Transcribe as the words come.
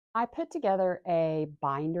I put together a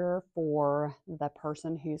binder for the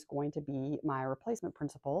person who's going to be my replacement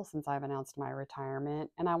principal since I've announced my retirement.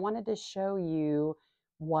 And I wanted to show you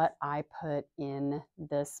what I put in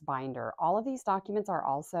this binder. All of these documents are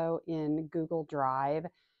also in Google Drive,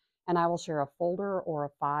 and I will share a folder or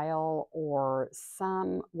a file or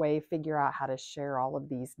some way figure out how to share all of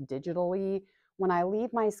these digitally. When I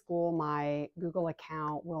leave my school, my Google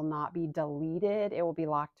account will not be deleted. It will be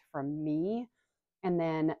locked from me, and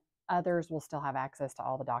then others will still have access to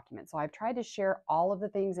all the documents. So I've tried to share all of the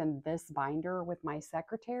things in this binder with my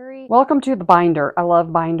secretary. Welcome to the binder. I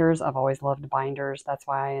love binders. I've always loved binders. That's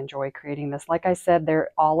why I enjoy creating this. Like I said,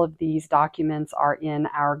 all of these documents are in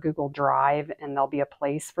our Google Drive, and there'll be a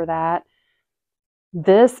place for that.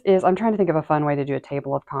 I'm trying to think of a fun way to do a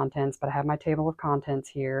table of contents, but I have my table of contents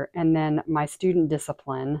here. And then my student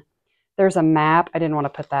discipline. There's a map. I didn't want to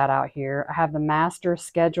put that out here. I have the master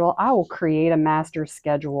schedule. I will create a master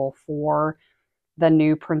schedule for the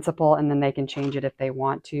new principal, and then they can change it if they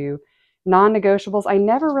want to. Non-negotiables. I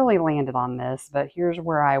never really landed on this, but here's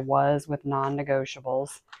where I was with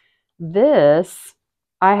non-negotiables.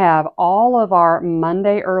 I have all of our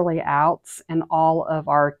Monday early outs and all of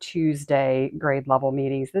our Tuesday grade level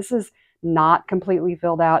meetings. This is not completely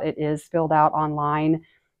filled out. It is filled out online.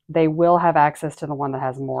 They will have access to the one that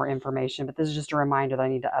has more information, but this is just a reminder that I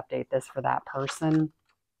need to update this for that person.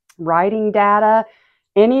 Writing data,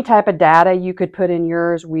 any type of data you could put in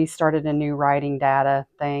yours. We started a new writing data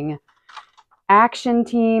thing. Action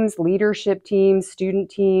teams, leadership teams,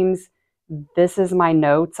 student teams. This is my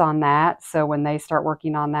notes on that. So when they start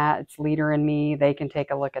working on that, it's leader and me. They can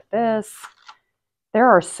take a look at this. There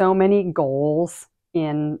are so many goals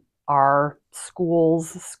in our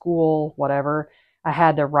school, whatever. I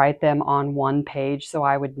had to write them on one page so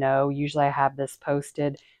I would know. Usually I have this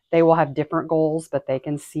posted. They will have different goals, but they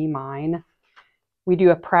can see mine. We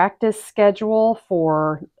do a practice schedule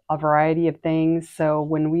for a variety of things. So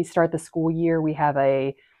when we start the school year, we have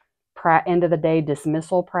a end of the day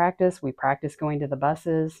dismissal practice. We practice going to the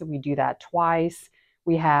buses. We do that twice.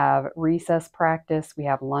 We have recess practice. We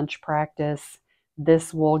have lunch practice.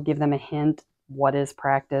 This will give them a hint what is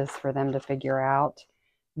practice for them to figure out.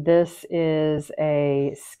 This is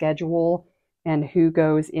a schedule and who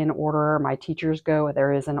goes in order. My teachers go.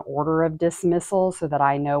 There is an order of dismissal so that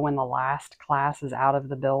I know when the last class is out of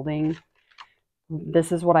the building.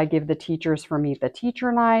 This is what I give the teachers for Meet the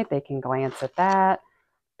Teacher Night. They can glance at that.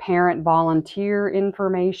 Parent volunteer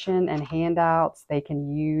information and handouts they can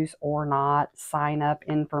use or not. Sign up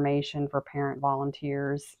information for parent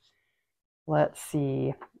volunteers. Let's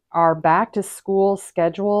see. Our back to school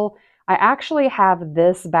schedule. I actually have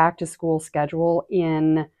this back to school schedule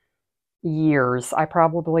in years. I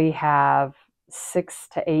probably have 6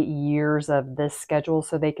 to 8 years of this schedule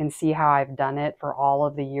so they can see how I've done it for all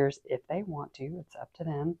of the years if they want to. It's up to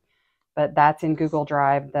them. But that's in Google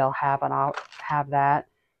Drive. They'll have that.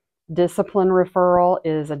 Discipline referral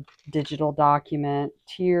is a digital document.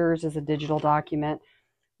 Tiers is a digital document.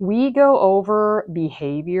 We go over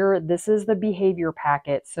behavior. This is the behavior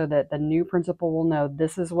packet so that the new principal will know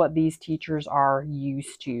this is what these teachers are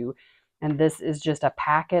used to. And this is just a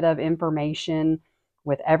packet of information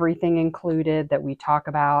with everything included that we talk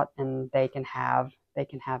about, and they can have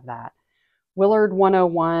that. Willard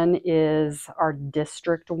 101 is our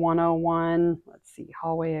District 101. Let's see,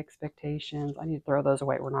 hallway expectations. I need to throw those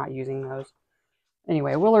away. We're not using those.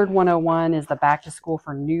 Anyway, Willard 101 is the back to school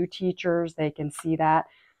for new teachers. They can see that.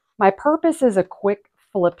 My purpose is a quick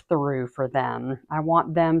flip through for them. I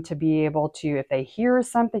want them to be able to, if they hear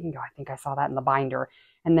something, go, I think I saw that in the binder,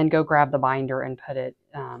 and then go grab the binder and put it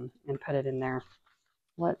in there.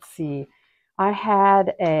 Let's see. I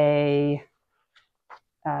had an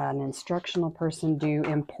instructional person do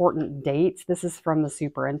important dates. This is from the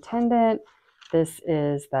superintendent. This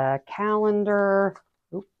is the calendar.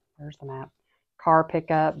 Oop, there's the map. Car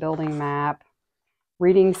pickup, building map,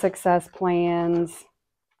 reading success plans.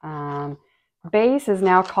 BASE is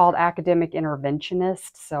now called academic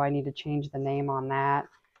interventionist, so I need to change the name on that.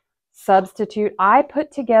 Substitute. I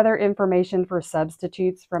put together information for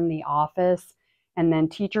substitutes from the office, and then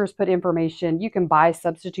teachers put information. You can buy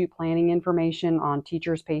substitute planning information on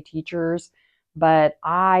Teachers Pay Teachers, but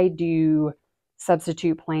I do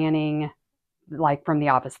substitute planning like from the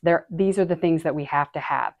office. These are the things that we have to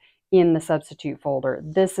have in the substitute folder.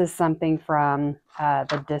 This is something from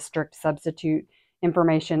the district substitute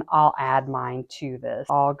information. I'll add mine to this.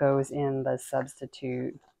 All goes in the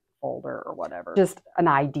substitute folder or whatever. Just an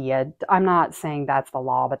idea. I'm not saying that's the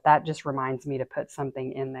law, but that just reminds me to put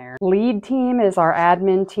something in there. Lead team is our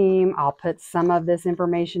admin team. I'll put some of this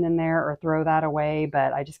information in there or throw that away,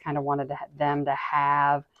 but I just kind of wanted them to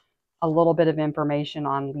have a little bit of information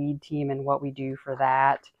on lead team and what we do for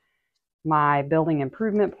that. My building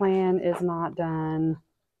improvement plan is not done.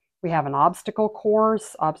 We have an obstacle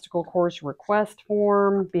course request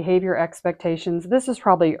form, behavior expectations. This is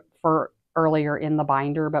probably for earlier in the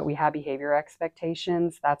binder, but we have behavior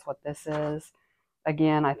expectations. That's what this is.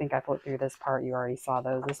 Again, I think I flipped through this part. You already saw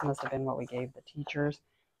those. This must have been what we gave the teachers.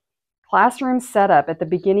 Classroom setup. At the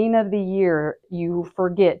beginning of the year, you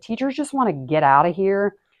forget. Teachers just want to get out of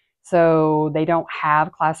here, so they don't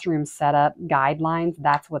have classroom setup guidelines.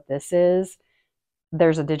 That's what this is.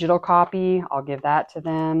 There's a digital copy. I'll give that to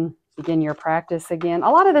them. Begin your practice again.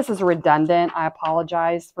 A lot of this is redundant. I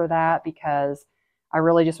apologize for that because I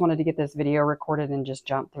really just wanted to get this video recorded and just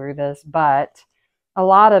jump through this. But a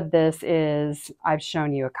lot of this is, I've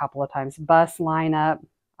shown you a couple of times. Bus lineup.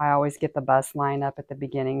 I always get the bus lineup at the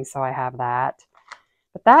beginning, so I have that.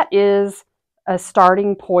 But that is a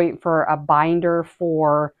starting point for a binder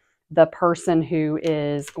for the person who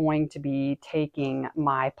is going to be taking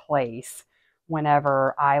my place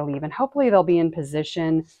whenever I leave. And hopefully they'll be in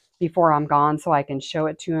position before I'm gone so I can show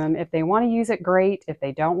it to them. If they want to use it, great. If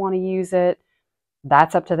they don't want to use it,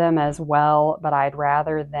 that's up to them as well. But I'd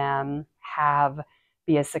rather them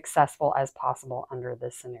be as successful as possible under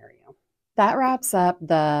this scenario. That wraps up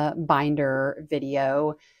the binder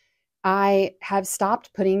video. I have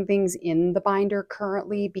stopped putting things in the binder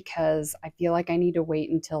currently because I feel like I need to wait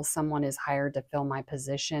until someone is hired to fill my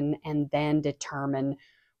position and then determine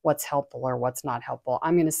what's helpful or what's not helpful.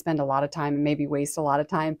 I'm going to spend a lot of time and maybe waste a lot of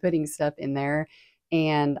time putting stuff in there,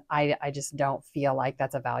 and I just don't feel like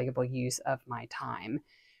that's a valuable use of my time.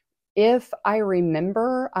 If I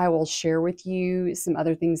remember, I will share with you some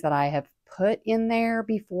other things that I have put in there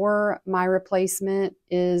before my replacement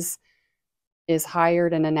is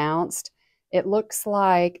hired and announced. It looks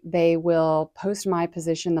like they will post my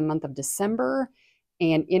position the month of December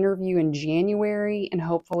and interview in January and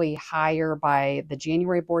hopefully hire by the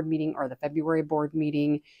January board meeting or the February board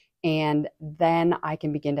meeting. And then I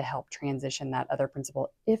can begin to help transition that other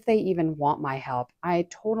principal if they even want my help. I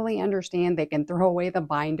totally understand they can throw away the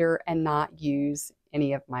binder and not use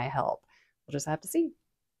any of my help. We'll just have to see.